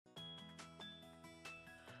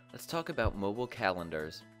Let's talk about mobile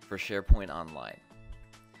calendars for SharePoint Online.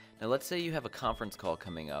 Now let's say you have a conference call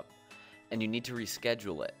coming up and you need to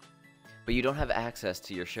reschedule it, but you don't have access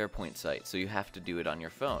to your SharePoint site, so you have to do it on your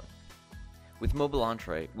phone. With Mobile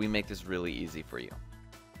Entrée, we make this really easy for you.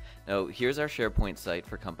 Now here's our SharePoint site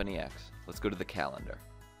for Company X. Let's go to the calendar.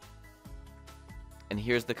 And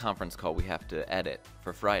here's the conference call we have to edit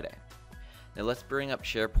for Friday. Now let's bring up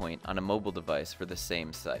SharePoint on a mobile device for the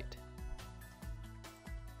same site.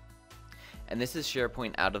 And this is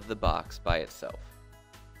SharePoint out of the box by itself.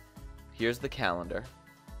 Here's the calendar.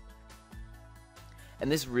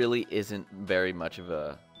 And this really isn't very much of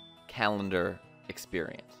a calendar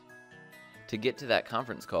experience. To get to that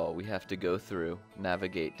conference call, we have to go through,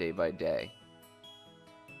 navigate day by day,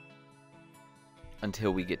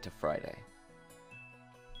 until we get to Friday.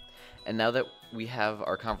 And now that we have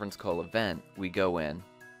our conference call event, we go in,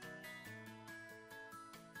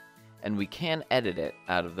 and we can edit it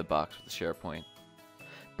out of the box with SharePoint,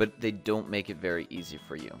 but they don't make it very easy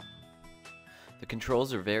for you. The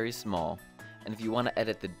controls are very small, and if you want to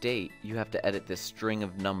edit the date, you have to edit this string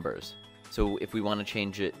of numbers. So if we want to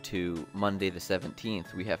change it to Monday the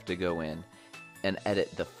 17th, we have to go in and edit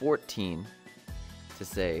the 14 to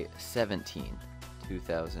say 17,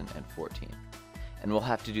 2014. And we'll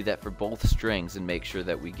have to do that for both strings and make sure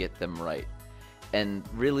that we get them right. And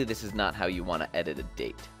really, this is not how you want to edit a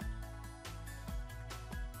date.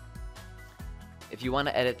 If you want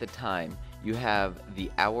to edit the time, you have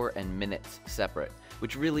the hour and minutes separate,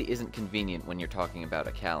 which really isn't convenient when you're talking about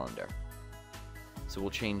a calendar. So we'll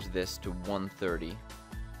change this to 1:30,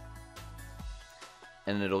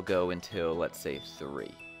 and it'll go until, let's say,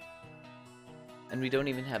 3. And we don't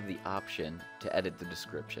even have the option to edit the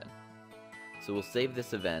description. So we'll save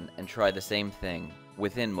this event and try the same thing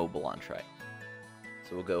within Mobile Entrée.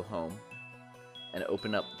 So we'll go home and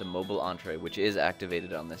open up the Mobile Entrée, which is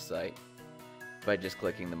activated on this site, by just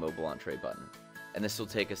clicking the Mobile Entrée button. And this will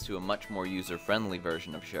take us to a much more user-friendly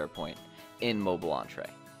version of SharePoint in Mobile Entrée.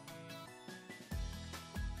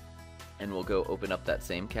 And we'll go open up that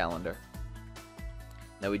same calendar.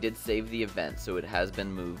 Now we did save the event, so it has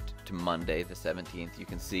been moved to Monday the 17th. You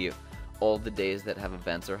can see all the days that have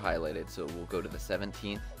events are highlighted, so we'll go to the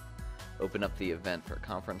 17th, open up the event for a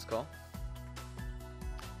conference call,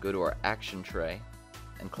 go to our action tray,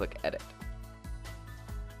 and click edit.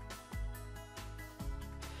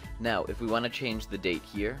 Now, if we want to change the date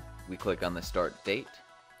here, we click on the start date.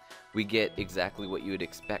 We get exactly what you would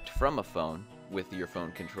expect from a phone with your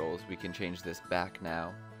phone controls. We can change this back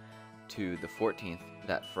now to the 14th,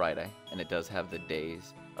 that Friday, and it does have the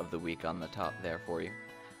days of the week on the top there for you.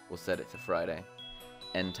 We'll set it to Friday.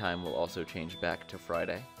 End time will also change back to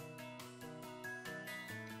Friday.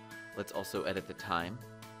 Let's also edit the time.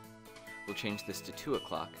 We'll change this to 2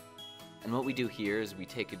 o'clock. And what we do here is we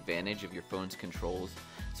take advantage of your phone's controls.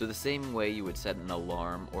 So the same way you would set an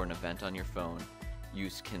alarm or an event on your phone, you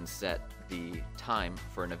can set the time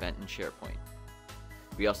for an event in SharePoint.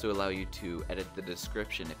 We also allow you to edit the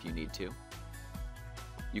description if you need to.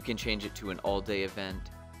 You can change it to an all-day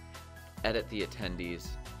event, edit the attendees,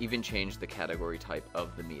 even change the category type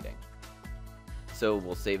of the meeting. So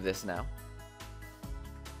we'll save this now.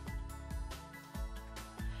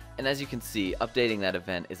 And as you can see, updating that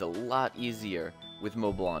event is a lot easier with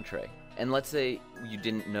Mobile Entrée. And let's say you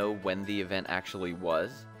didn't know when the event actually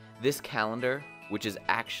was. This calendar, which is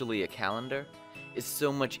actually a calendar, is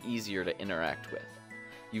so much easier to interact with.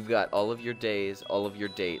 You've got all of your days, all of your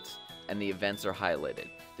dates, and the events are highlighted.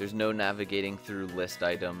 There's no navigating through list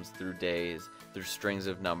items, through days, through strings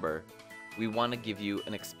of number. We want to give you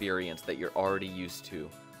an experience that you're already used to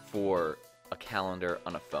for a calendar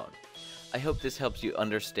on a phone. I hope this helps you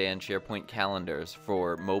understand SharePoint calendars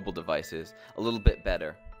for mobile devices a little bit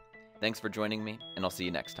better. Thanks for joining me, and I'll see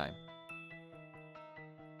you next time.